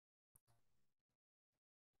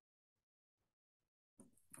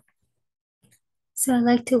So I'd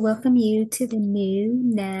like to welcome you to the new,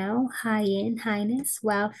 now, high-end, highness,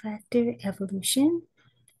 wow factor evolution.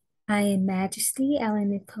 I am Majesty,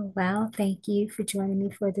 AliNICOLE. Wow, thank you for joining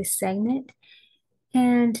me for this segment.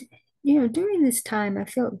 And, during this time, I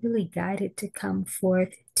felt really guided to come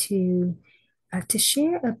forth to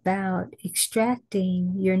share about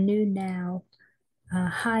extracting your new now,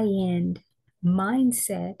 high-end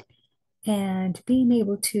mindset and being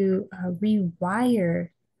able to rewire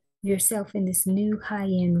yourself in this new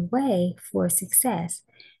high-end way for success.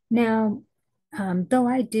 Now, though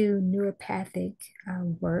I do neuropathic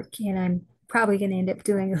work, and I'm probably going to end up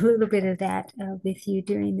doing a little bit of that with you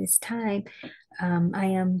during this time, I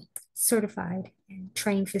am certified and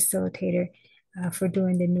trained facilitator for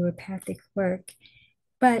doing the neuropathic work.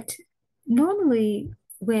 But normally,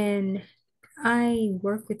 when I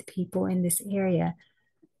work with people in this area,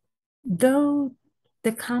 though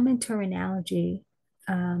the common terminology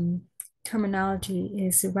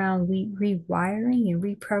is around rewiring and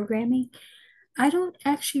reprogramming, I don't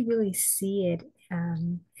actually really see it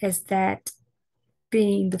as that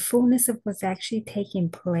being the fullness of what's actually taking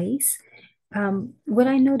place. What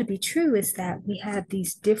I know to be true is that we have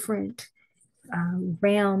these different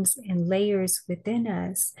realms and layers within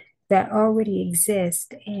us that already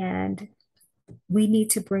exist, and we need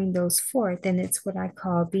to bring those forth. And it's what I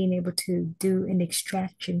call being able to do an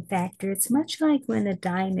extraction factor. It's much like when a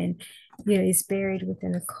diamond, is buried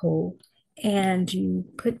within a coal and you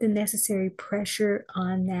put the necessary pressure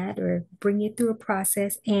on that or bring it through a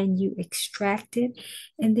process and you extract it.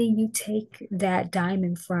 And then you take that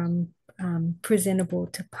diamond from presentable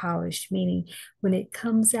to polished, meaning when it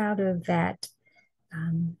comes out of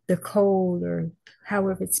the coal or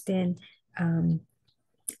however it's been, um,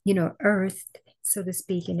 earthed, so to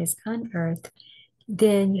speak, and it's unearthed,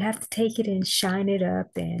 then you have to take it and shine it up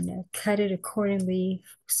and cut it accordingly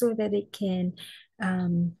so that it can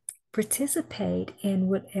um, participate in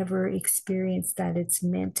whatever experience that it's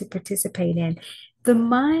meant to participate in. The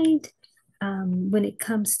mind, when it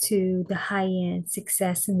comes to the high end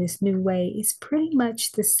success in this new way, is pretty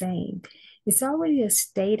much the same. It's already a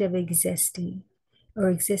state of existing or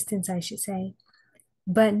existence, I should say.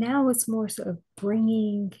 But now it's more sort of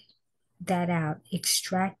bringing that out,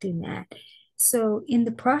 extracting that. So, in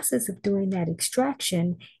the process of doing that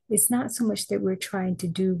extraction, it's not so much that we're trying to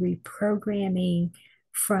do reprogramming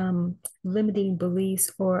from limiting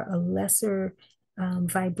beliefs or a lesser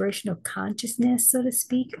vibrational consciousness, so to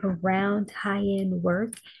speak, around high end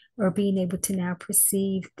work or being able to now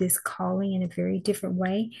perceive this calling in a very different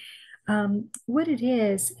way. What it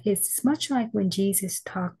is, it's much like when Jesus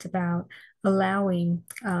talked about allowing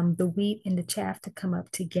the wheat and the chaff to come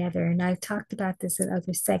up together. And I've talked about this in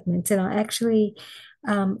other segments, and I'll actually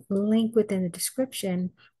link within the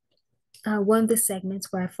description one of the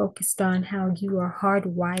segments where I focused on how you are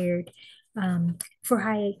hardwired for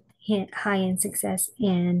high end success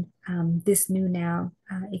in this new now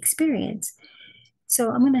experience.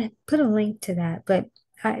 So I'm going to put a link to that. But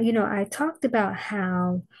I talked about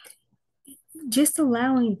how just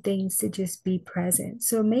allowing things to just be present.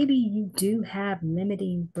 So maybe you do have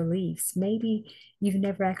limiting beliefs. Maybe you've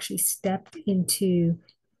never actually stepped into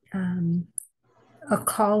um, a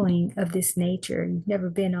calling of this nature. You've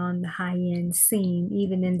never been on the high end scene,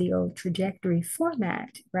 even in the old trajectory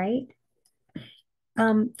format, right?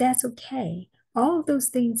 That's okay. All of those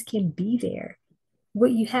things can be there.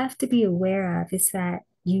 What you have to be aware of is that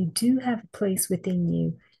you do have a place within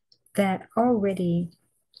you that already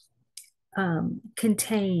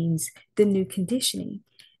contains the new conditioning.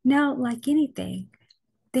 Now, like anything,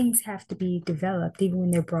 things have to be developed even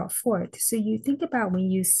when they're brought forth. So you think about when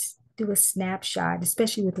you do a snapshot,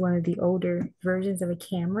 especially with one of the older versions of a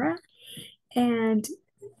camera, and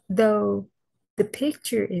though the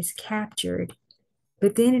picture is captured,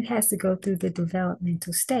 but then it has to go through the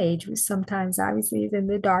developmental stage, which sometimes obviously is in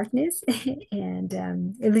the darkness. And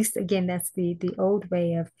at least again, that's the old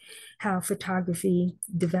way of how photography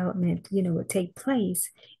development, would take place.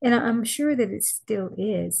 And I'm sure that it still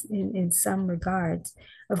is in some regards.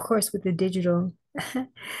 Of course, with the digital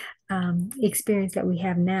experience that we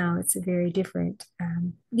have now, it's a very different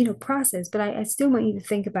process. But I still want you to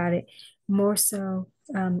think about it more so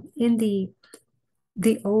in the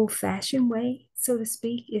old-fashioned way, so to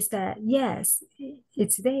speak, is that yes,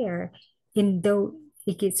 it's there, and though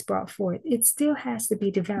it gets brought forth, it still has to be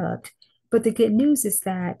developed. But the good news is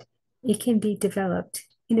that it can be developed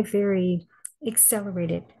in a very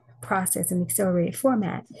accelerated process and accelerated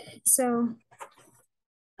format. So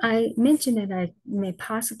I mentioned that I may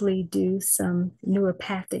possibly do some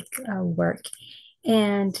neuropathic work,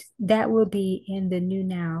 and that will be in the new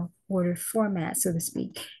now order format, so to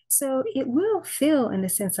speak. so it will feel, in a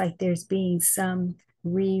sense, like there's being some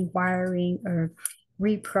rewiring or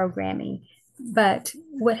reprogramming. But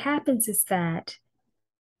what happens is that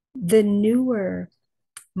the newer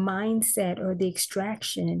mindset or the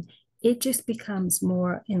extraction, it just becomes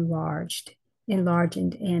more enlarged and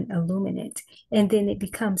illuminate. And then it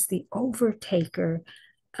becomes the overtaker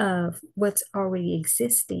of what's already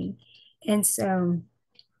existing. And so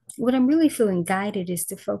what I'm really feeling guided is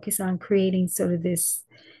to focus on creating sort of this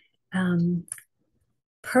um,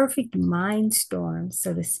 perfect mind storm,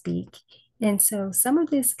 so to speak. And so some of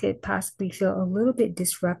this could possibly feel a little bit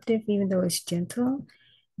disruptive, even though it's gentle,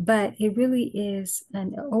 but it really is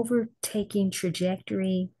an overtaking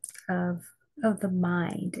trajectory of the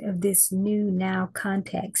mind, of this new now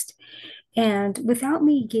context. And without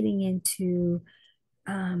me getting into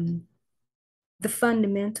um, the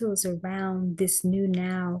fundamentals around this new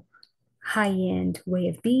now high-end way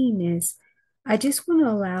of beingness, I just want to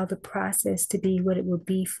allow the process to be what it will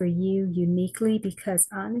be for you uniquely, because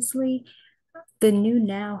honestly, the new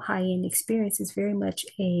now high-end experience is very much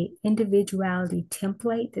a individuality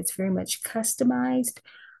template that's very much customized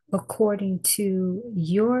according to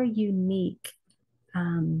your unique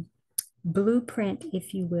um, blueprint,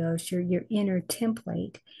 if you will, is your inner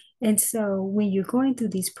template. And so when you're going through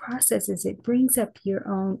these processes, it brings up your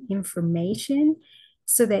own information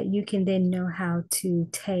so that you can then know how to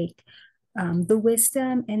take the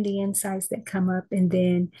wisdom and the insights that come up and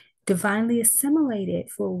then divinely assimilate it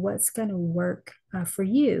for what's going to work for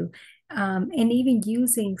you. And even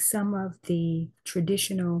using some of the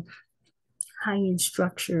traditional high-end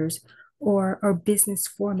structures or business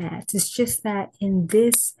formats. It's just that in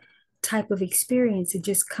this type of experience, it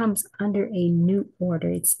just comes under a new order.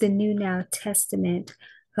 It's the new now testament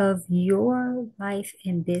of your life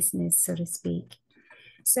and business, so to speak.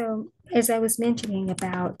 So, as I was mentioning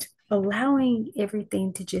about allowing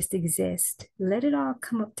everything to just exist, let it all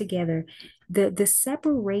come up together. The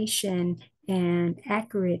separation and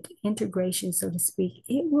accurate integration, so to speak,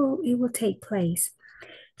 it will take place.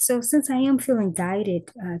 So, since I am feeling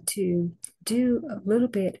guided to do a little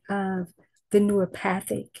bit of the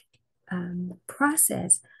neuropathic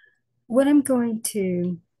process, what I'm going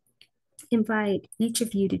to invite each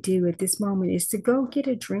of you to do at this moment is to go get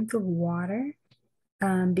a drink of water,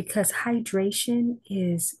 because hydration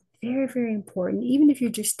is very, very important, even if you're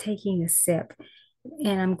just taking a sip.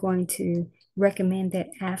 And I'm going to recommend that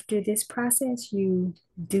after this process, you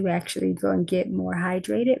do actually go and get more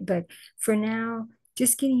hydrated. But for now,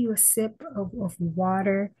 just getting you a sip of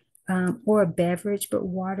water or a beverage, but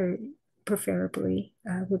water preferably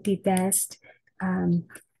would be best. Um,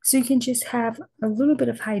 so you can just have a little bit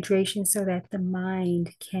of hydration so that the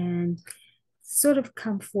mind can sort of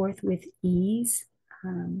come forth with ease.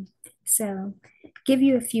 Um, so give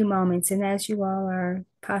you a few moments, and as you all are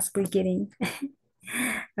possibly getting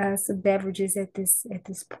some beverages at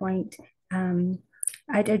this point, um,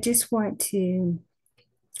 I just want to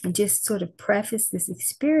just sort of preface this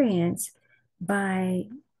experience by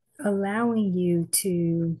allowing you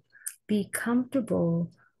to be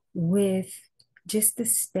comfortable with just the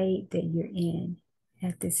state that you're in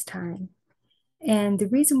at this time. And the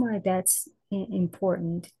reason why that's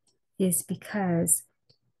important is because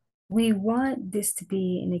we want this to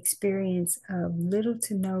be an experience of little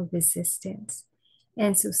to no resistance.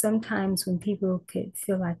 And so sometimes when people could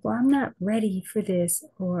feel like, well, I'm not ready for this,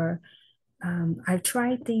 or I've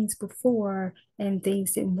tried things before and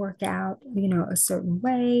things didn't work out, a certain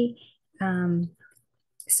way.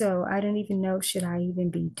 So I don't even know, should I even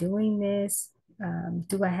be doing this?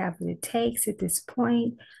 Do I have what it takes at this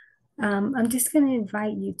point? I'm just going to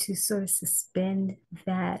invite you to sort of suspend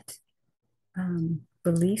that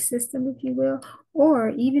belief system, if you will, or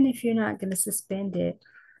even if you're not going to suspend it,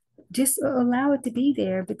 just allow it to be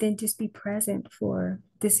there, but then just be present for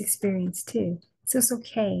this experience too. So it's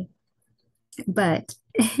okay. But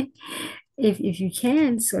if you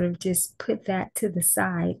can sort of just put that to the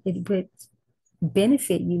side, it would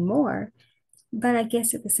benefit you more. But I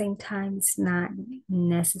guess at the same time, it's not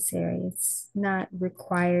necessary. It's not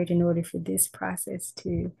required in order for this process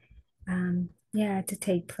to, yeah, to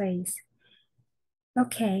take place.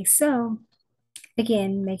 Okay, so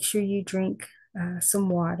again, make sure you drink some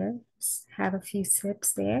water, have a few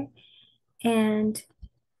sips there. And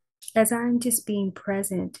as I'm just being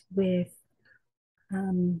present with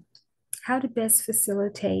um, how to best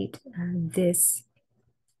facilitate this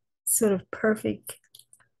sort of perfect,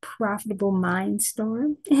 profitable mind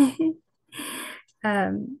storm,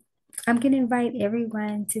 um, I'm going to invite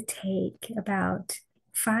everyone to take about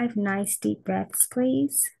 5 nice deep breaths,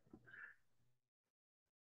 please.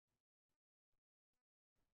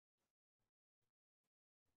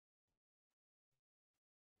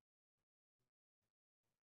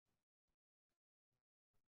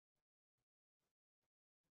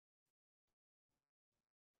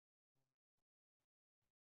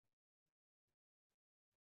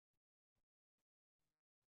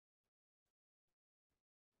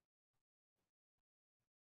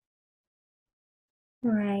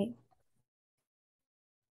 All right.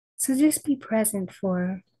 So just be present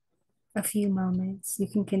for a few moments. You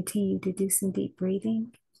can continue to do some deep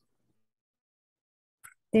breathing.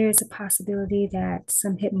 There is a possibility that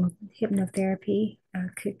some hypnotherapy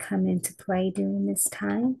could come into play during this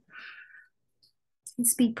time.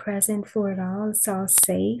 Just be present for it all. It's all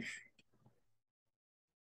safe.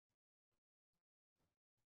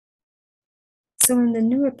 So, in the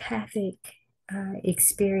neuropathic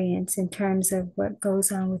experience, in terms of what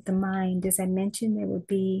goes on with the mind, as I mentioned, there would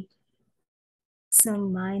be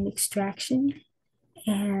some mind extraction.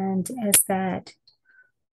 And as that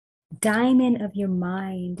diamond of your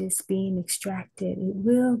mind is being extracted, it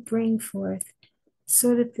will bring forth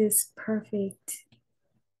sort of this perfect,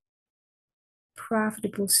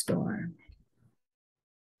 profitable storm.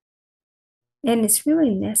 And it's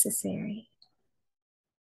really necessary,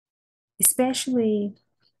 especially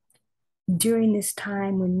during this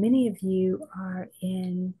time when many of you are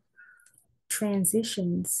in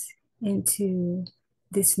transitions into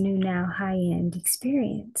this new now high end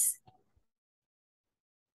experience.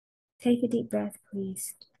 Take a deep breath,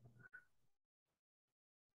 please.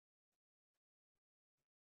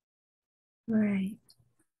 All right.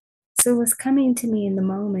 So, what's coming to me in the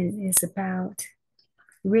moment is about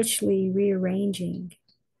richly rearranging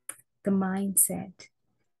the mindset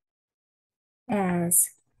as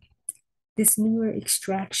this newer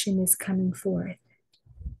extraction is coming forth.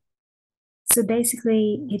 So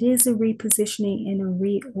basically, it is a repositioning and a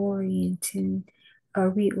reorientation,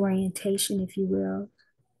 if you will,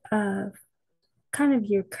 of kind of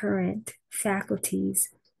your current faculties,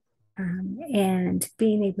 and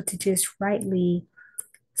being able to just rightly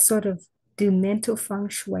sort of do mental feng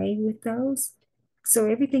shui with those. So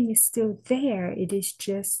everything is still there. It is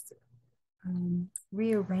just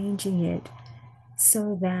rearranging it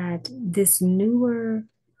so that this newer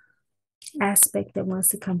aspect that wants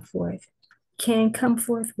to come forth can come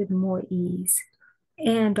forth with more ease,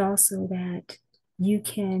 and also that you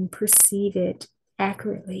can perceive it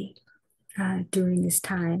accurately during this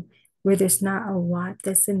time where there's not a lot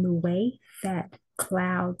that's in the way that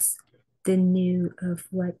clouds the new of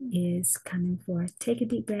what is coming forth. Take a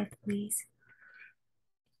deep breath, please.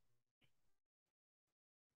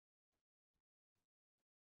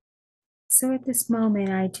 So at this moment,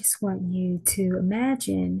 I just want you to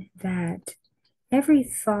imagine that every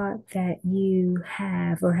thought that you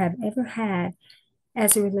have or have ever had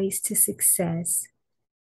as it relates to success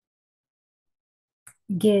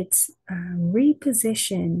gets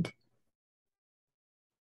repositioned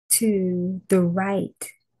to the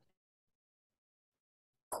right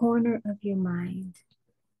corner of your mind,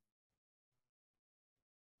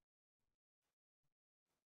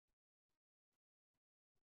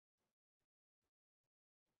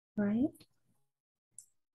 right?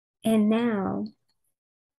 And now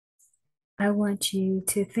I want you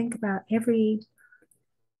to think about every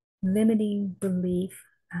limiting belief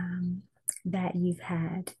that you've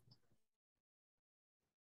had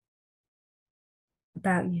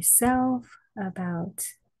about yourself, about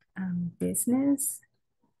business,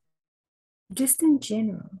 just in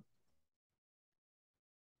general.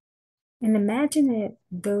 And imagine that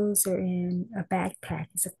those are in a backpack.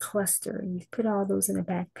 It's a cluster. You've put all those in a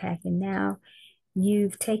backpack, and now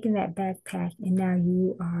you've taken that backpack, and now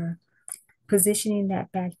you are positioning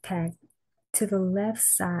that backpack to the left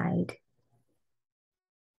side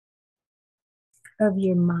of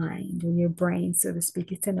your mind or your brain, so to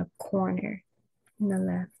speak. It's in a corner in the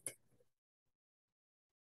left.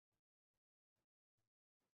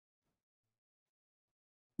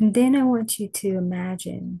 And then I want you to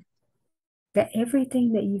imagine that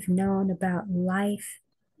everything that you've known about life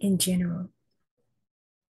in general,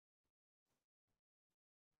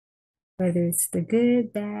 whether it's the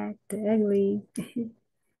good, bad, the ugly,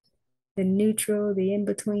 the neutral, the in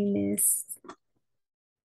betweenness,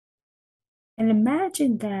 and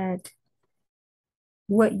imagine that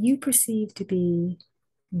what you perceive to be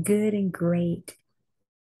good and great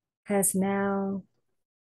has now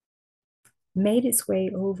made its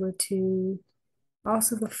way over to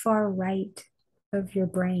also the far right of your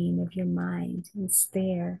brain, of your mind. It's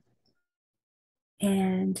there.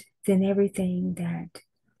 And then everything that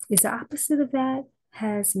is opposite of that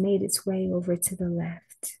has made its way over to the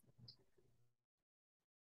left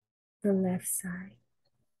side.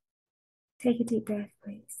 Take a deep breath,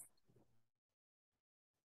 please.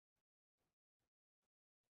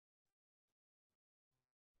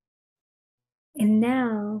 And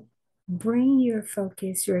now bring your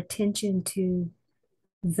focus, your attention to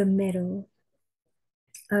the middle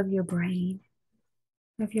of your brain,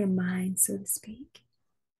 of your mind, so to speak.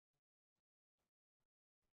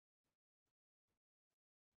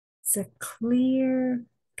 It's a clear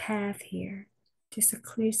path here, just a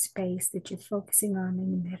clear space that you're focusing on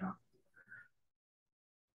in the middle.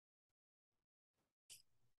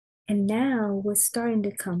 And now what's starting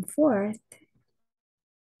to come forth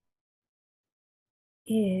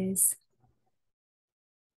is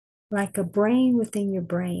like a brain within your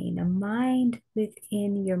brain, a mind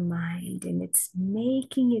within your mind, and it's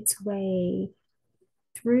making its way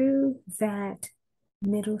through that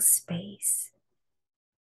middle space.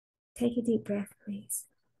 Take a deep breath, please.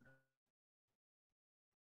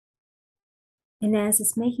 And as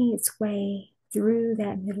it's making its way through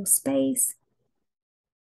that middle space,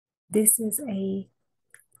 this is a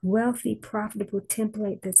wealthy, profitable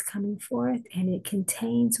template that's coming forth, and it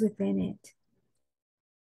contains within it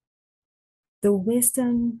the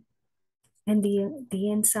wisdom and the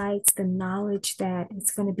insights, the knowledge that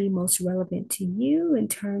it's going to be most relevant to you in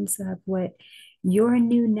terms of what your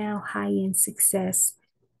new now high-end success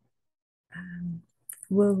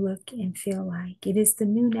will look and feel like. It is the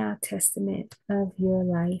new now testament of your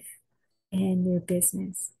life and your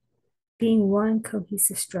business, being one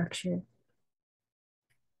cohesive structure.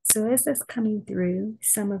 So as that's coming through,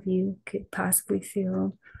 some of you could possibly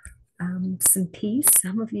feel some peace.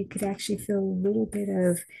 Some of you could actually feel a little bit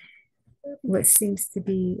of what seems to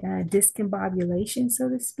be discombobulation, so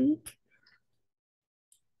to speak.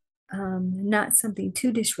 Not something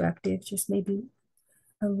too disruptive, just maybe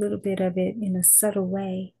a little bit of it in a subtle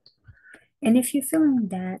way. And if you're feeling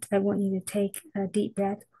that, I want you to take a deep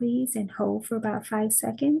breath, please, and hold for about 5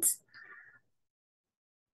 seconds.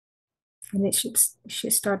 And it should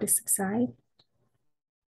start to subside.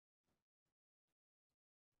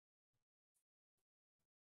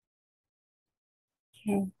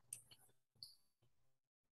 Okay.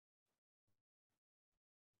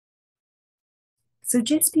 So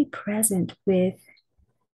just be present with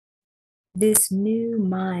this new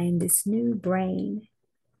mind, this new brain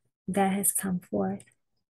that has come forth.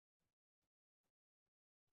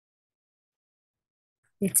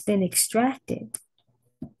 It's been extracted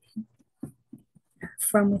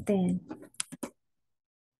from within.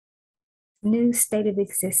 New state of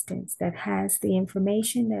existence that has the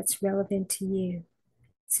information that's relevant to you.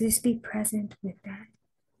 So just be present with that.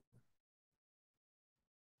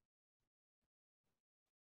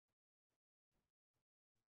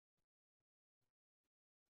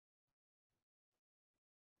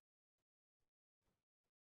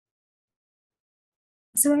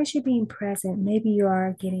 So as you're being present, maybe you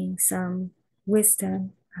are getting some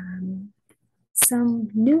wisdom, some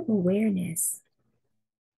new awareness.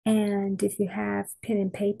 And if you have pen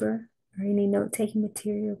and paper or any note-taking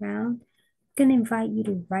material around, I'm going to invite you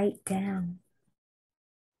to write down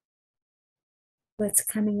what's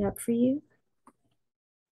coming up for you.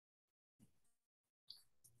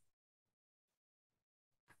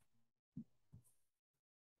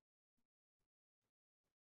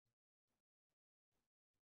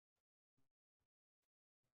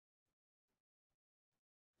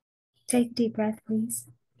 Take a deep breath, please.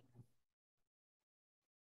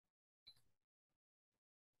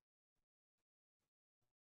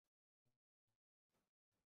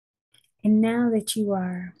 And now that you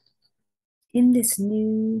are in this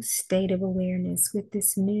new state of awareness with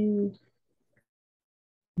this new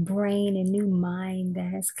brain and new mind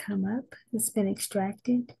that has come up, that's been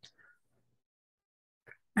extracted,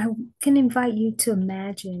 I can invite you to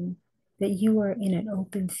imagine that you are in an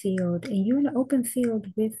open field, and you're in an open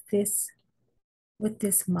field with this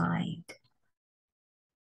mind,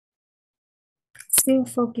 still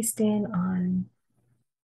focused in on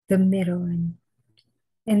the middle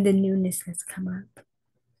and the newness that's come up.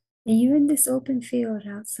 And you're in this open field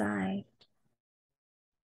outside,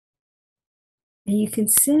 and you can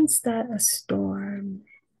sense that a storm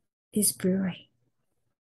is brewing.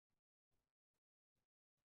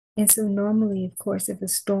 And so normally, of course, if a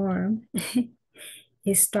storm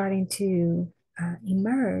is starting to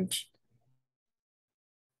emerge,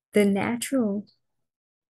 the natural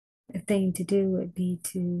thing to do would be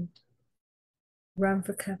to run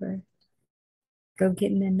for cover, go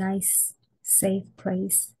get in a nice, safe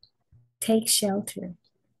place, take shelter.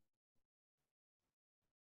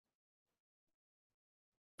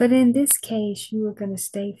 But in this case, you are going to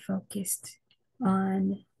stay focused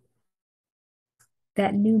on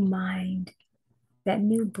that new mind, that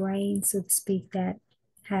new brain, so to speak, that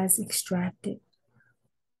has extracted.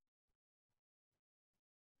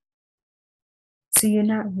 So you're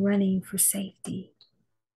not running for safety.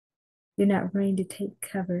 You're not running to take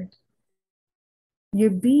cover. You're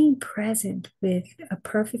being present with a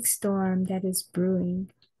perfect storm that is brewing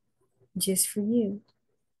just for you.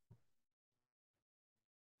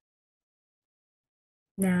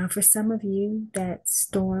 Now, for some of you, that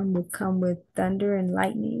storm will come with thunder and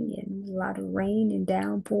lightning and a lot of rain and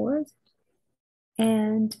downpours.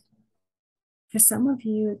 And for some of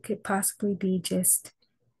you, it could possibly be just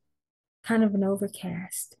kind of an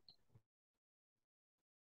overcast.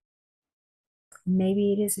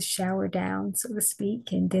 Maybe it is a shower down, so to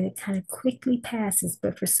speak, and then it kind of quickly passes.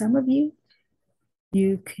 But for some of you,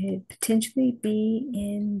 you could potentially be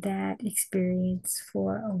in that experience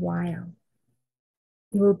for a while.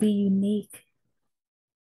 It will be unique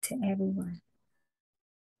to everyone.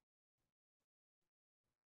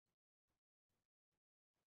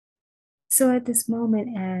 So at this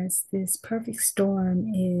moment, as this perfect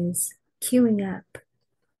storm is queuing up,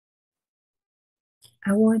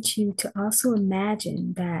 I want you to also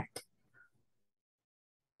imagine that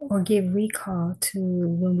or give recall to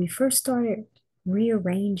when we first started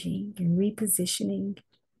rearranging and repositioning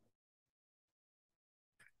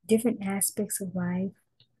different aspects of life,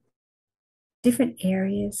 different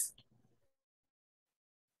areas,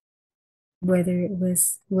 whether it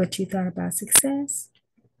was what you thought about success,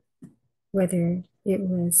 whether it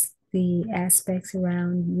was the aspects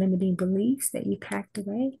around limiting beliefs that you packed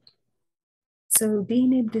away. So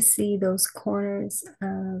being able to see those corners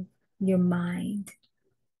of your mind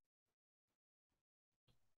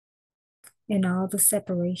and all the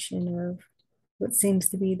separation of what seems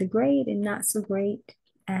to be the great and not so great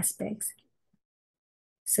aspects.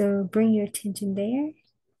 So bring your attention there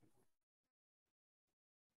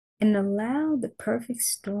and allow the perfect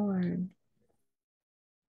storm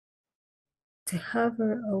to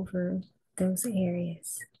hover over those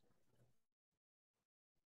areas.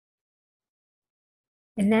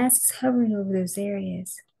 And as it's hovering over those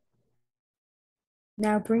areas,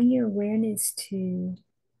 now bring your awareness to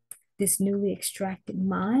this newly extracted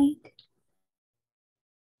mind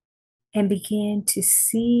and begin to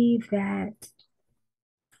see that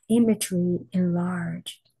imagery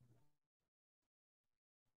enlarge.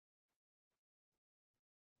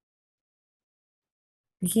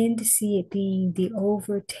 Begin to see it being the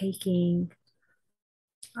overtaking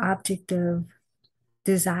object of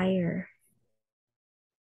desire.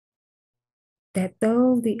 That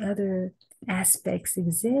though the other aspects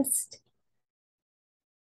exist,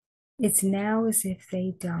 it's now as if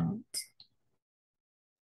they don't.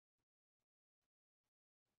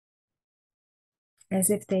 As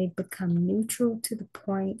if they become neutral to the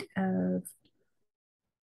point of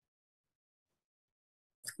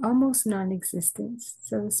almost non-existence,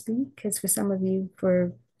 so to speak. Because for some of you,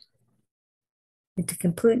 for it to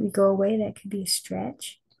completely go away, that could be a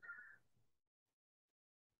stretch.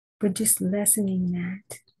 But just lessening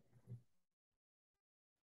that.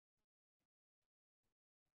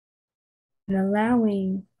 And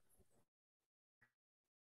allowing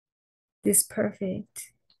this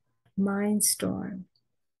perfect mind storm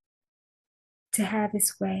to have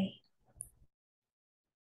its way.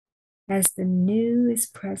 As the new is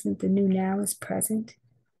present, the new now is present,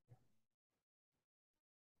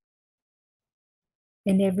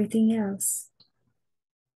 and everything else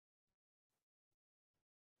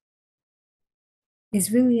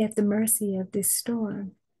is really at the mercy of this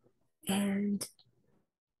storm. And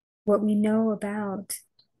what we know about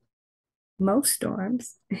most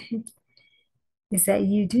storms is that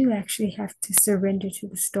you do actually have to surrender to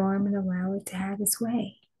the storm and allow it to have its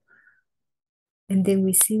way. And then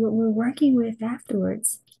we see what we're working with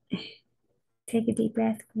afterwards. Take a deep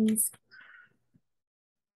breath, please.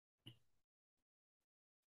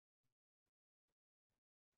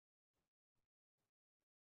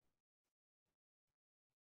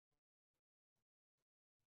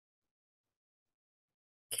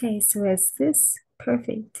 Okay, so as this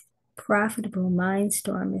perfect, profitable mind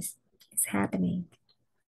storm is happening,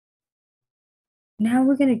 now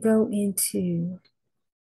we're going to go into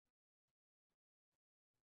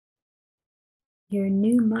your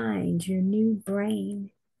new mind, your new brain,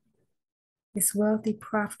 this wealthy,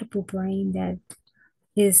 profitable brain that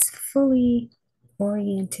is fully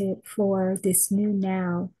oriented for this new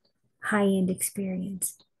now high-end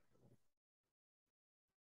experience.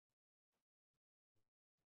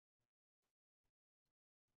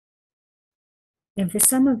 And for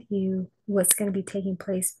some of you, what's going to be taking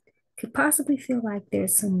place could possibly feel like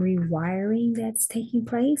there's some rewiring that's taking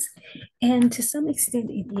place. And to some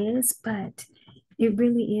extent it is, but it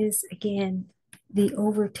really is, again, the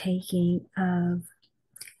overtaking of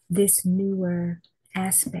this newer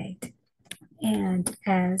aspect. And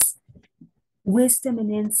as wisdom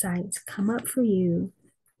and insights come up for you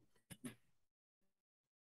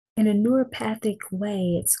in a neuropathic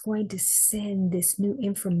way, it's going to send this new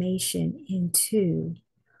information into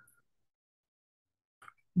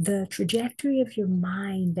the trajectory of your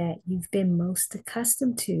mind that you've been most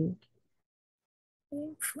accustomed to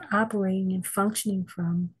operating and functioning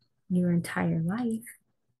from your entire life,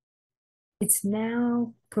 it's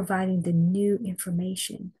now providing the new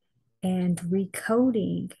information and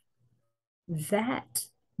recoding that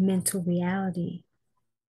mental reality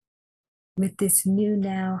with this new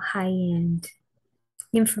now high-end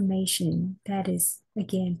information that is,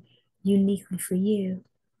 again, uniquely for you.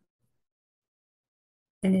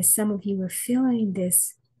 And as some of you are feeling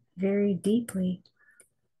this very deeply,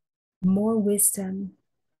 more wisdom,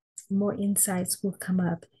 more insights will come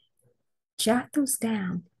up. Jot those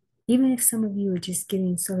down, even if some of you are just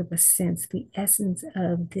getting sort of a sense, the essence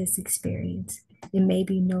of this experience. It may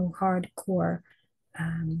be no hardcore,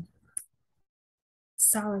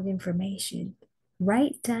 solid information.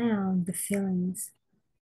 Write down the feelings.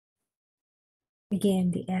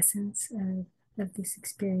 Again, the essence of this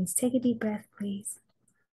experience. Take a deep breath, please.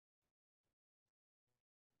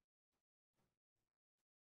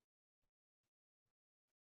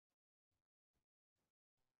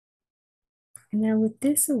 And now, with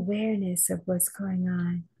this awareness of what's going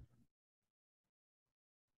on,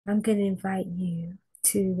 I'm going to invite you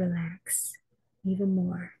to relax even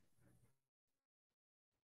more.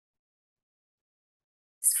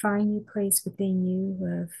 Just find your place within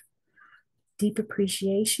you of deep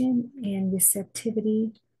appreciation and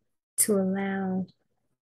receptivity to allow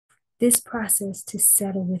this process to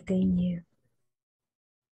settle within you.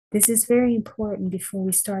 This is very important before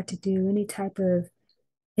we start to do any type of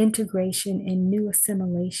integration and new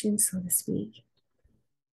assimilation, so to speak.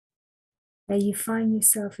 That you find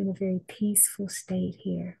yourself in a very peaceful state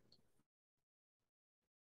here.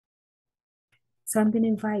 So I'm going to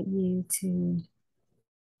invite you to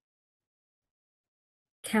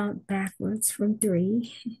count backwards from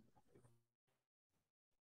 3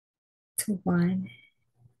 to 1.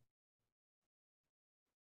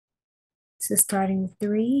 So starting with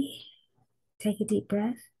 3, take a deep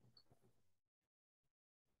breath.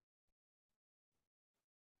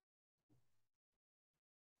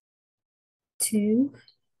 2,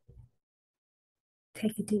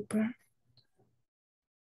 take a deep breath.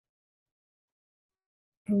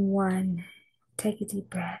 And 1, take a deep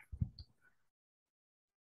breath.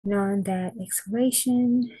 And on that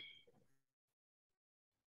exhalation,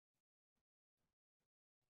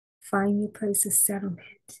 find your place of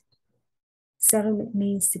settlement. Settlement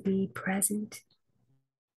means to be present,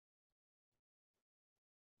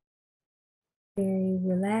 very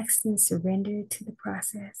relaxed and surrendered to the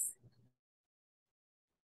process.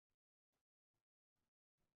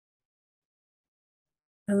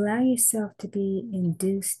 Allow yourself to be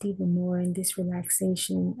induced even more in this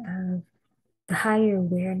relaxation of the higher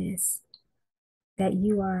awareness that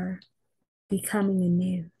you are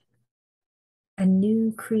becoming a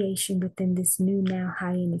new creation within this new now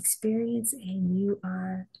high-end experience, and you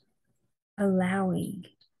are allowing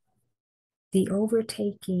the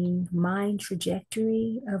overtaking mind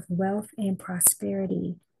trajectory of wealth and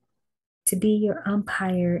prosperity to be your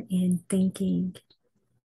umpire in thinking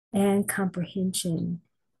and comprehension,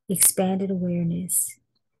 expanded awareness.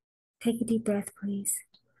 Take a deep breath, please.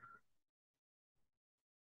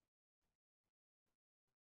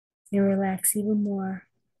 And relax even more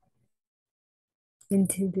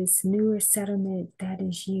into this newer settlement that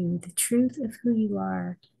is you, the truth of who you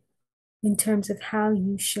are in terms of how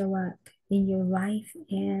you show up in your life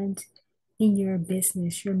and in your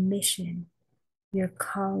business, your mission, your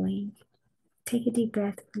calling. Take a deep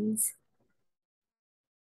breath, please.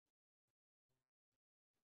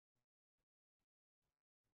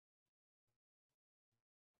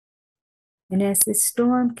 And as the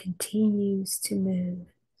storm continues to move,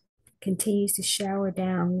 continues to shower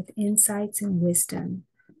down with insights and wisdom,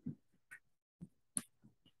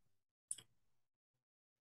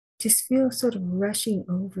 just feel sort of rushing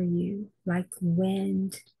over you like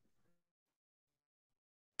wind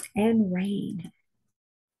and rain.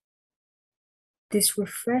 This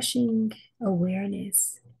refreshing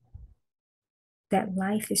awareness that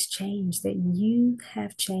life has changed, that you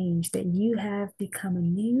have changed, that you have become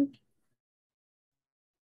anew,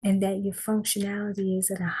 and that your functionality is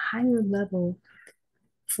at a higher level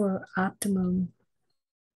for optimum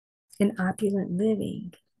and opulent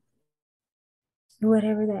living,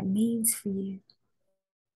 whatever that means for you.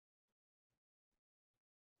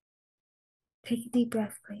 Take a deep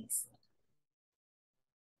breath, please.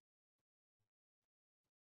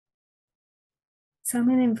 So I'm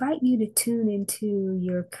going to invite you to tune into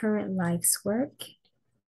your current life's work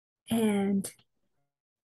and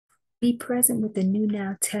be present with the New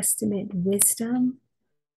Now Testament wisdom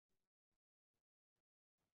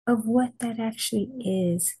of what that actually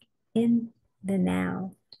is in the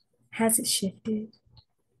now. Has it shifted?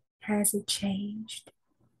 Has it changed?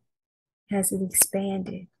 Has it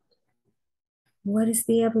expanded? What is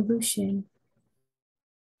the evolution?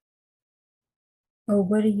 Or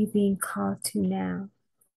what are you being called to now?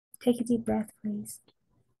 Take a deep breath, please.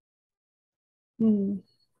 Hmm.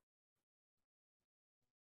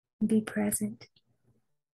 Be present.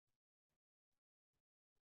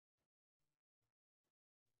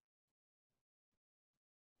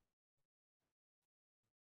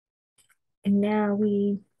 And now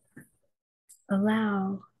we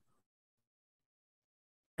allow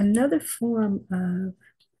another form of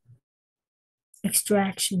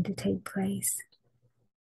extraction to take place.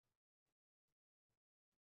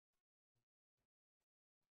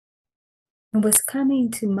 And what's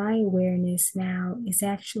coming to my awareness now is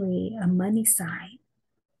actually a money sign.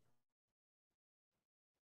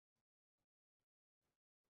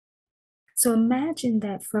 So imagine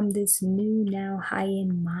that from this new, now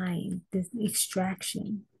high-end mind, this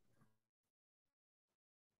extraction,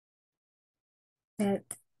 that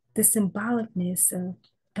the symbolicness of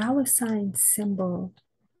dollar sign symbol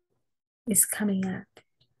is coming up.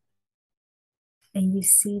 And you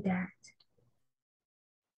see that.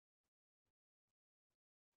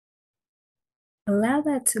 Allow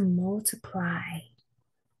that to multiply,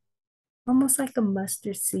 almost like a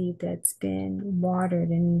mustard seed that's been watered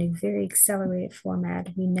in a very accelerated format.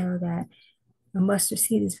 We know that a mustard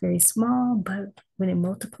seed is very small, but when it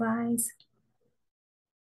multiplies,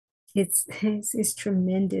 it's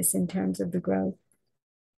tremendous in terms of the growth.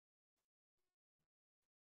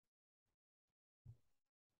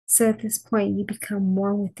 So at this point, you become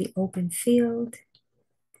one with the open field,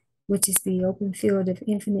 which is the open field of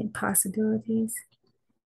infinite possibilities.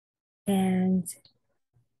 And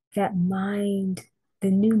that mind, the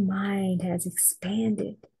new mind has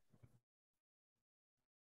expanded.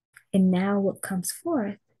 And now what comes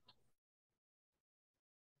forth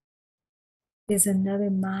is another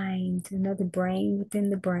mind, another brain within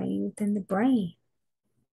the brain within the brain.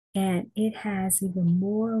 And it has even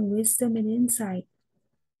more wisdom and insight.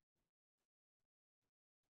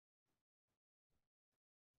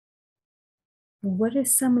 What are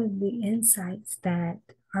some of the insights that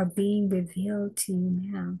are being revealed to you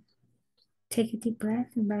now? Take a deep breath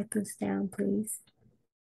and write those down, please.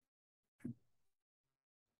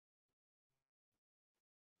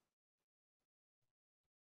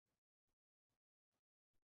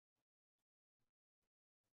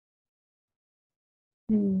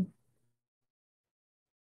 Hmm.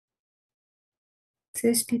 So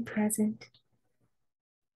just be present.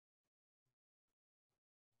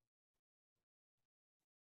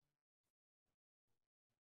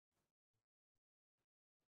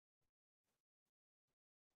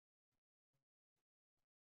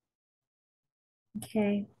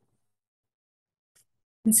 Okay.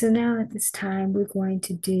 And so now at this time, we're going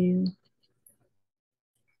to do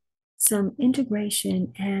some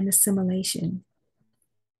integration and assimilation.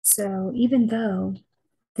 So even though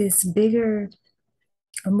this bigger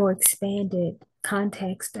or more expanded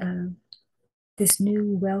context of this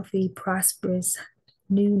new, wealthy, prosperous,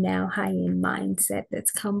 new, now high-end mindset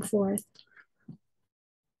that's come forth,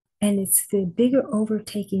 and it's the bigger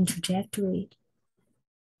overtaking trajectory.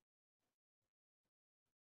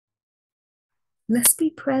 Let's be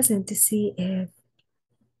present to see if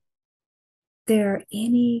there are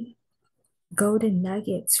any golden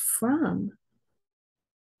nuggets from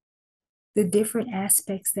the different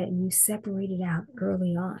aspects that you separated out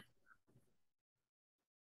early on.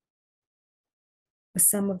 But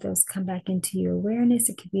some of those come back into your awareness.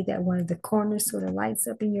 It could be that one of the corners sort of lights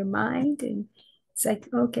up in your mind, and it's like,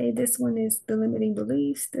 okay, this one is the limiting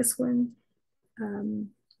beliefs. This one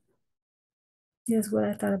is what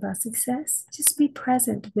I thought about success. Just be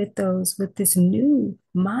present with those, with this new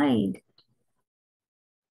mind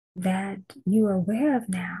that you are aware of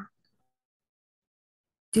now.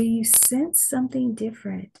 Do you sense something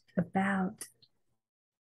different about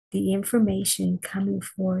the information coming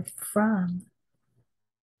forth from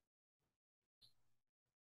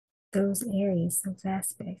those areas, those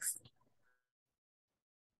aspects?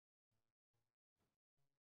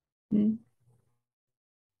 Hmm?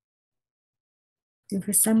 And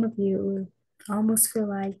for some of you, it would almost feel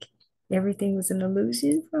like everything was an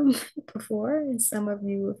illusion from before. And some of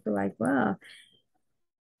you would feel like, wow,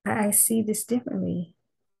 I see this differently.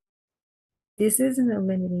 This isn't a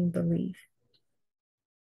limiting belief.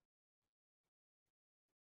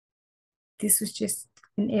 This was just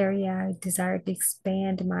an area I desired to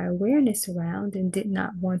expand my awareness around and did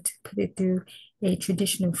not want to put it through a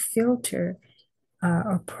traditional filter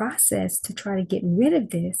or process to try to get rid of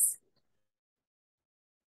this,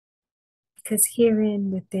 because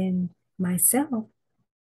herein within myself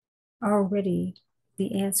already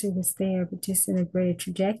the answer was there, but just in a greater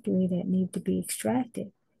trajectory that needed to be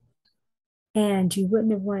extracted. And you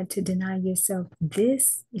wouldn't have wanted to deny yourself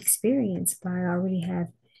this experience by already have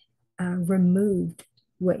removed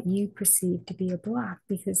what you perceive to be a block,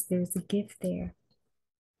 because there's a gift there.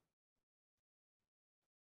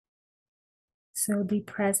 So be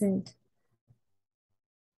present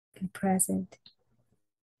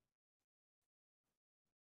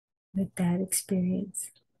with that experience.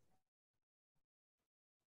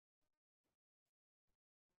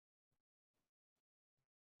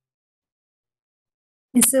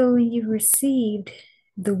 And so when you've received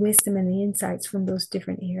the wisdom and the insights from those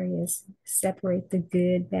different areas, separate the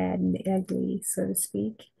good, bad, and the ugly, so to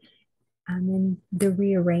speak, and the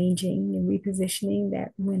rearranging and repositioning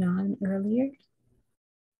that went on earlier.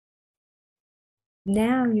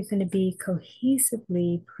 Now you're going to be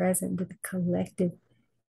cohesively present with the collective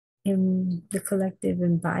in the collective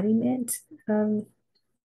embodiment of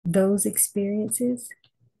those experiences.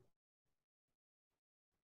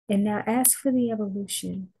 And now ask for the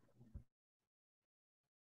evolution.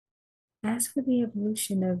 Ask for the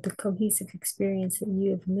evolution of the cohesive experience that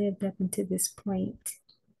you have lived up until this point.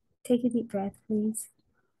 Take a deep breath, please.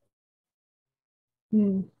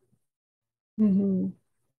 Mm. Mm-hmm.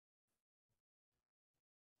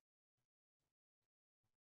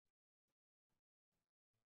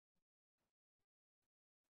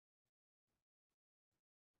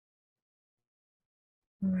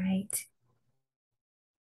 Right.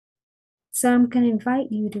 So I'm going to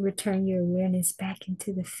invite you to return your awareness back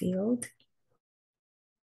into the field.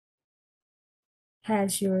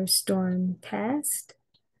 Has your storm passed?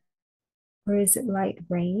 Or is it light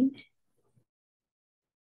rain?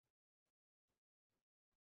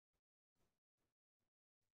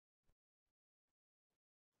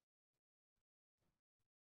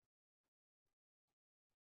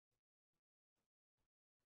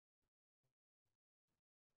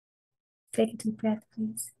 Take a deep breath,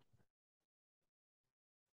 please.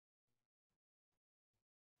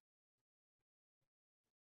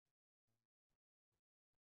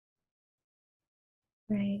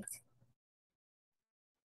 Right.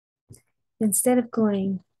 Instead of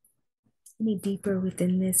going any deeper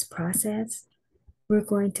within this process, we're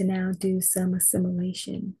going to now do some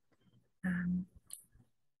assimilation. Um,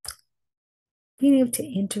 Being able to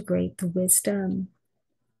integrate the wisdom,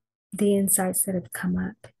 the insights that have come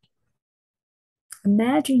up.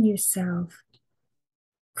 Imagine yourself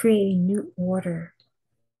creating new order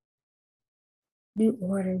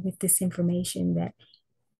with this information, that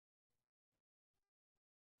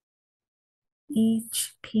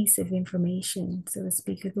each piece of information, so to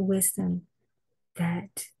speak, of the wisdom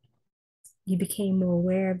that you became more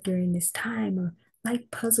aware of during this time are like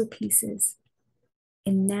puzzle pieces.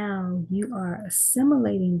 And now you are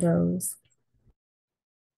assimilating those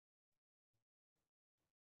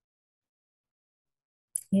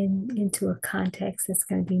into a context that's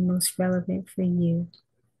going to be most relevant for you.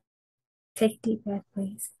 Take a deep breath,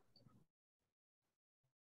 please.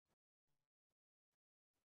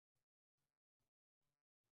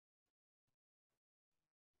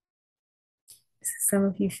 Some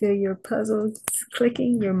of you feel your puzzles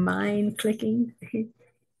clicking, your mind clicking.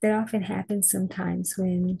 That often happens sometimes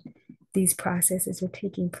when these processes are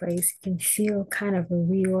taking place. You can feel kind of a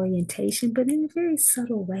reorientation, but in a very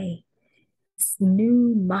subtle way. This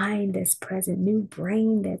new mind that's present, new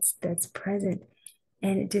brain that's present.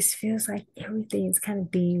 And it just feels like everything is kind of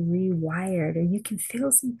being rewired, or you can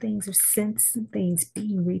feel some things or sense some things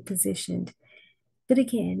being repositioned. But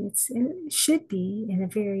again, it should be in a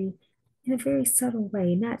very subtle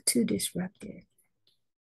way, not too disruptive.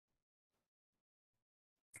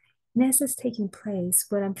 And as it's taking place,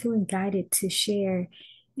 what I'm feeling guided to share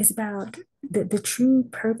is about the true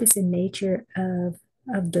purpose and nature of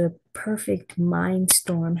the perfect mind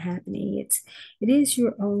storm happening. It is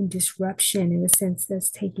your own disruption in the sense that's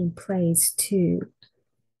taking place to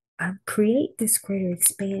create this greater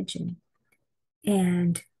expansion,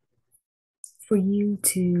 and for you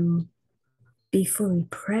to be fully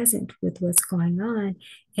present with what's going on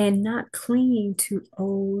and not clinging to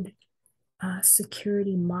old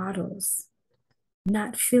security models,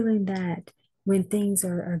 not feeling that when things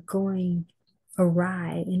are going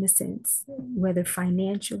awry, in a sense, whether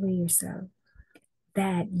financially or so,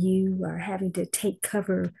 that you are having to take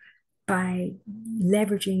cover by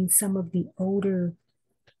leveraging some of the older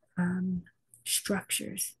um,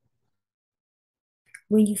 structures.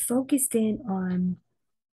 When you focused in on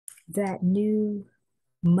that new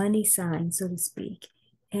money sign, so to speak,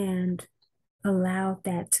 and allow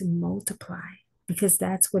that to multiply, because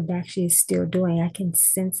that's what actually is still doing. I can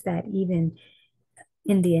sense that even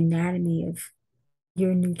in the anatomy of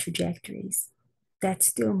your new trajectories. That's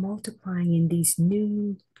still multiplying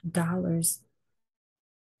in dollars,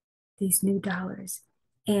 these new dollars.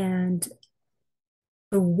 And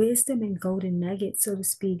the wisdom and golden nugget, so to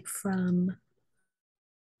speak, from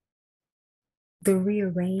the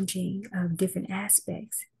rearranging of different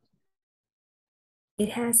aspects, it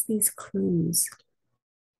has these clues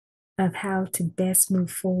of how to best move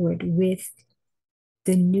forward with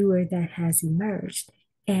the newer that has emerged,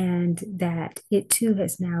 and that it too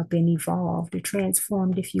has now been evolved or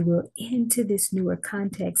transformed, if you will, into this newer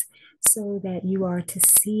context, so that you are to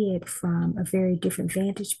see it from a very different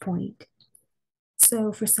vantage point.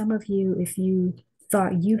 So for some of you, if you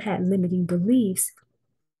thought you had limiting beliefs,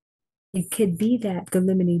 it could be that the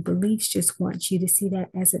limiting beliefs just want you to see that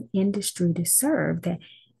as an industry to serve. That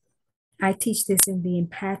I teach this in the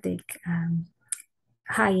empathic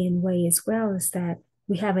high-end way as well, is that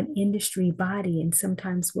we have an industry body, and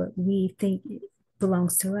sometimes what we think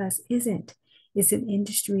belongs to us isn't. It's an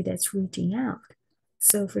industry that's reaching out.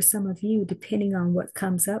 So for some of you, depending on what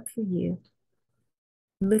comes up for you,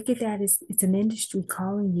 look at that as it's an industry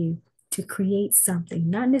calling you to create something,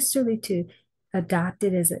 not necessarily to adopt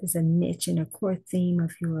it as a niche and a core theme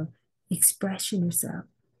of your expression or so,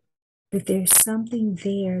 but there's something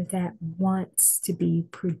there that wants to be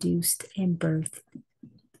produced and birthed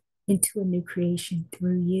into a new creation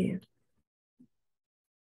through you.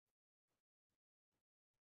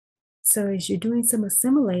 So as you're doing some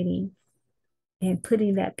assimilating and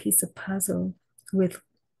putting that piece of puzzle with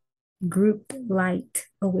group light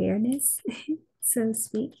awareness, so to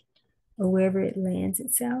speak, or wherever it lands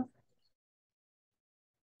itself,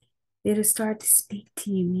 it'll start to speak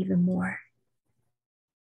to you even more.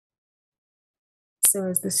 So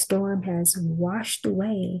as the storm has washed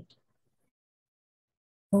away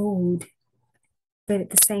old, but at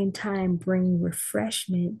the same time bring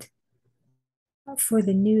refreshment for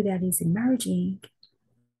the new that is emerging,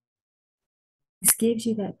 this gives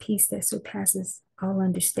you that peace that surpasses all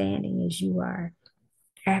understanding as you are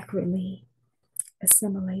accurately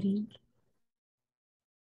assimilating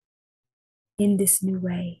in this new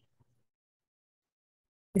way,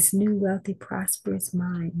 this new wealthy, prosperous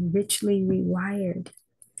mind, richly rewired,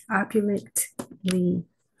 opulently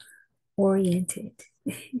oriented,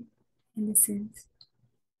 in a sense,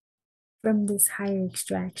 from this higher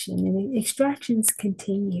extraction. And extractions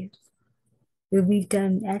continue. We've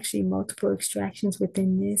done actually multiple extractions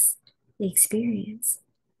within this experience.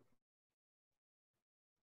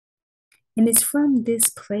 And it's from this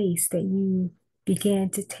place that you began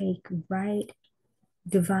to take right,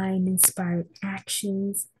 divine, inspired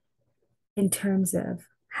actions in terms of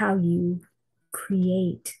how you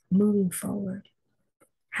create moving forward,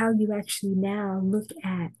 how you actually now look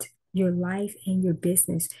at your life and your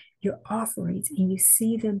business, your offerings, and you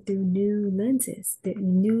see them through new lenses, the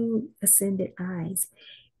new ascended eyes.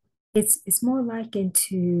 It's more likened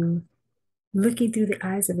to looking through the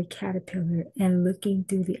eyes of a caterpillar and looking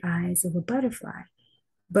through the eyes of a butterfly.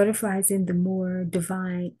 Butterflies in the more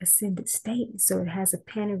divine ascended state. So it has a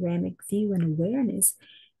panoramic view and awareness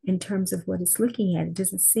in terms of what it's looking at. It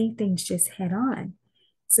doesn't see things just head on.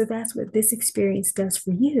 So that's what this experience does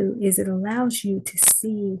for you, is it allows you to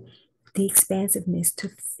see the expansiveness, to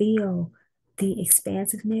feel the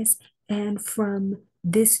expansiveness. And from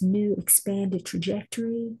this new expanded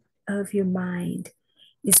trajectory of your mind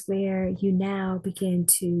is where you now begin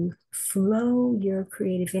to flow your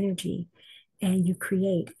creative energy, and you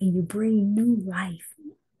create and you bring new life.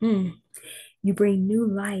 You bring new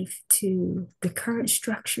life to the current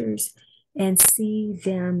structures and see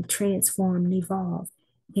them transform and evolve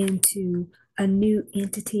into a new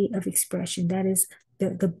entity of expression. That is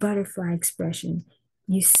the butterfly expression.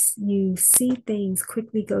 You see things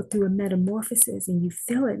quickly go through a metamorphosis, and you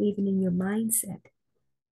feel it even in your mindset,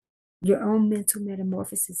 your own mental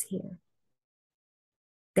metamorphosis here.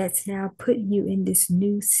 That's now put you in this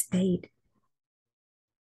new state.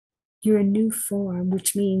 You're a new form,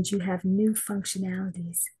 which means you have new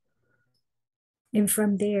functionalities. And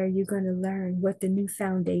from there, you're going to learn what the new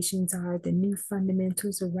foundations are, the new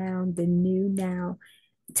fundamentals around the new now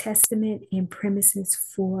testament and premises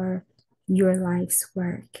for your life's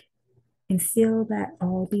work. And feel that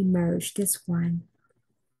all be merged as one.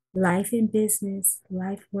 Life and business,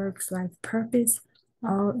 life works, life purpose,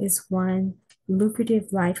 all is one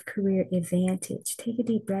lucrative life career advantage. Take a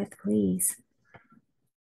deep breath, please.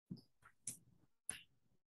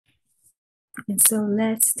 And so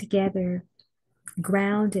let's together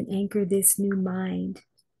ground and anchor this new mind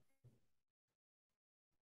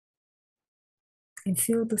And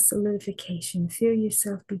feel the solidification. Feel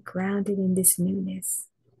yourself be grounded in this newness.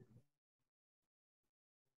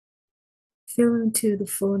 Feel into the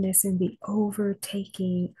fullness and the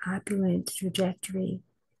overtaking opulent trajectory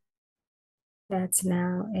that's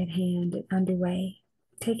now at hand and underway.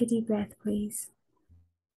 Take a deep breath, please.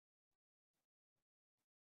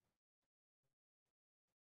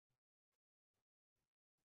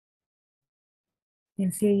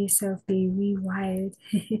 And feel yourself be rewired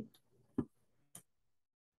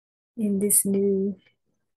in this newer,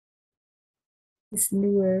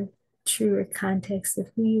 truer context of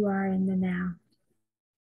who you are in the now,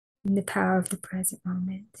 in the power of the present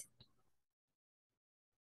moment.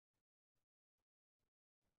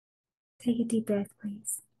 Take a deep breath,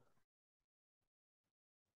 please.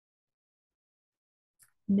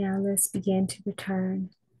 Now let's begin to return.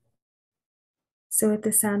 So at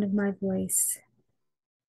the sound of my voice,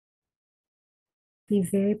 be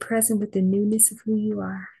very present with the newness of who you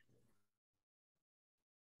are.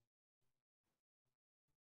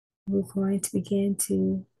 We're going to begin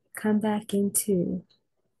to come back into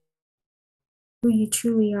who you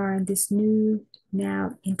truly are in this new,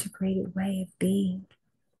 now integrated way of being.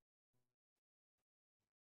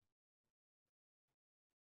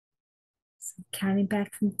 So counting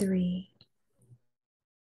back from 3.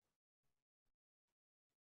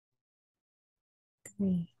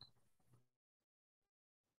 3.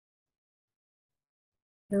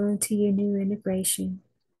 Go into your new integration.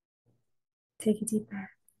 Take a deep breath.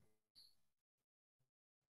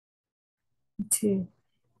 2.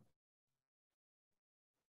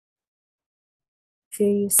 Feel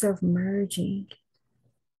yourself merging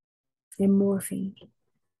and morphing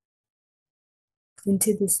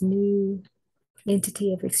into this new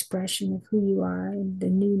entity of expression of who you are in the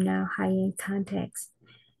new now high-end context.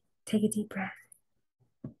 Take a deep breath.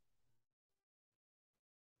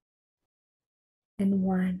 And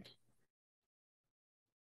 1.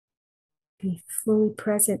 Be fully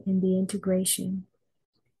present in the integration,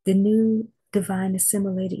 the new divine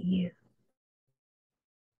assimilated you.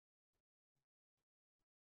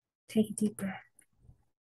 Take a deep breath.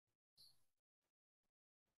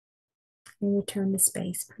 And return to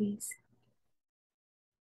space, please.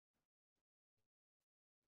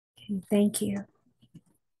 Okay, thank you.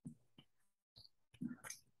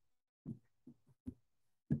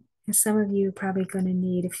 And some of you are probably going to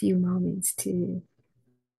need a few moments to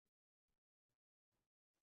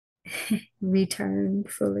return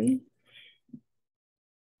fully.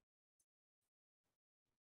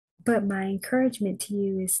 But my encouragement to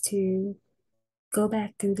you is to go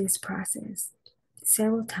back through this process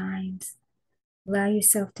several times. Allow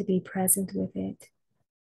yourself to be present with it,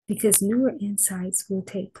 because newer insights will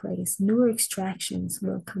take place, newer extractions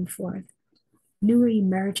will come forth, newer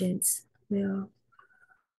emergence will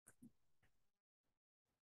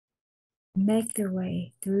make their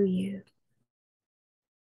way through you.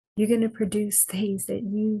 You're going to produce things that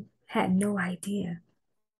you had no idea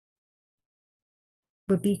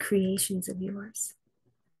would be creations of yours.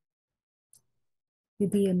 You'll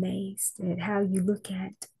be amazed at how you look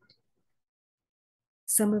at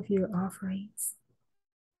some of your offerings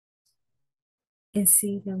and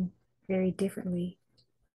see them very differently.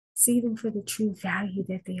 See them for the true value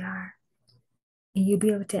that they are. And you'll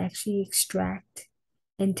be able to actually extract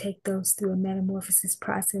and take those through a metamorphosis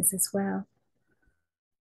process as well.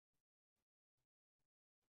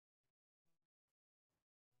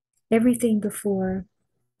 Everything before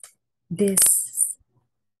this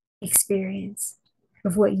experience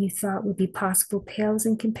of what you thought would be possible pales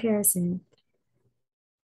in comparison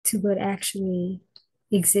to what actually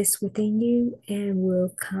exists within you and will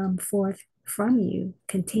come forth from you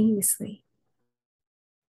continuously.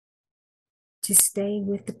 Just stay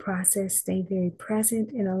with the process, stay very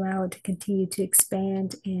present, and allow it to continue to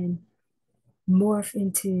expand and morph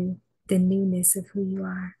into the newness of who you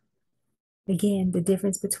are. Again, the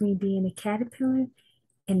difference between being a caterpillar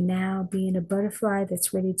and now being a butterfly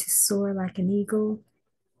that's ready to soar like an eagle,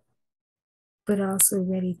 but also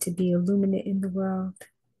ready to be illuminate in the world,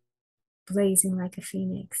 blazing like a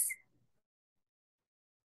phoenix.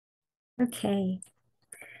 Okay,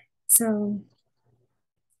 so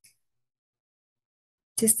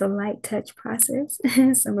just a light touch process.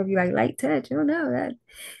 Some of you like light touch. Oh no, that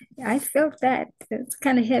I felt that. It's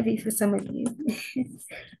kind of heavy for some of you.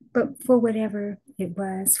 But for whatever it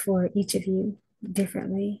was for each of you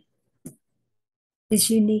differently,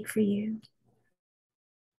 it's unique for you.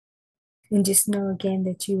 And just know again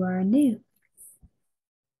that you are new.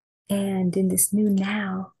 And in this new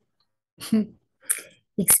now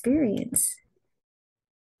experience,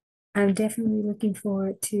 I'm definitely looking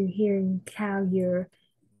forward to hearing how your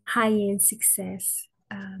high-end success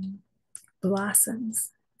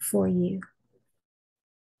blossoms for you.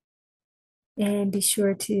 And be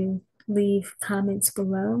sure to leave comments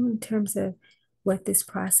below in terms of what this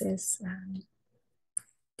process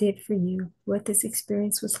did for you, what this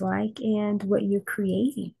experience was like, and what you're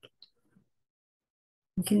creating.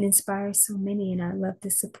 You can inspire so many, and I'd love to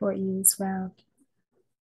support you as well.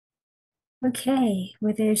 Okay,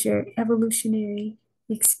 well, there's your evolutionary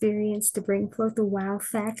experience to bring forth the wow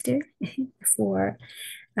factor for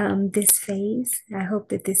this phase. I hope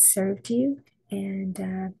that this served you,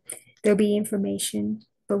 and there'll be information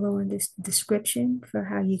below in this description for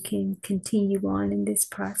how you can continue on in this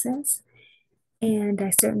process. And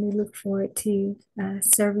I certainly look forward to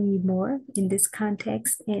serving you more in this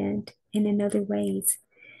context and in other ways.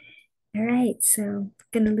 All right, so I'm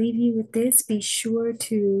going to leave you with this. Be sure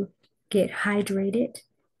to get hydrated,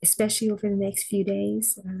 especially over the next few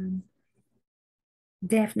days.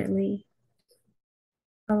 Definitely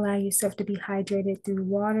allow yourself to be hydrated through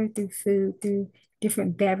water, through food, through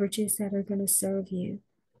different beverages that are going to serve you.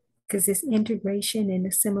 Because this integration and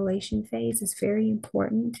assimilation phase is very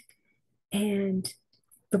important. And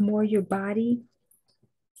the more your body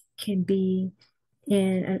can be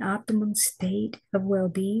in an optimum state of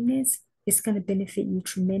well-beingness, it's going to benefit you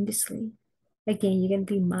tremendously. Again, you're going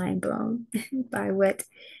to be mind blown by what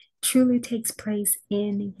truly takes place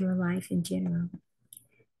in your life in general.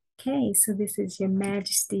 Okay, so this is your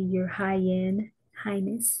majesty, your high-end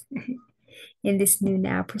highness in this new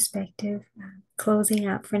now perspective, closing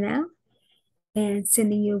out for now and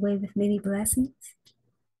sending you away with many blessings.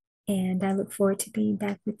 And I look forward to being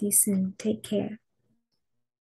back with you soon. Take care.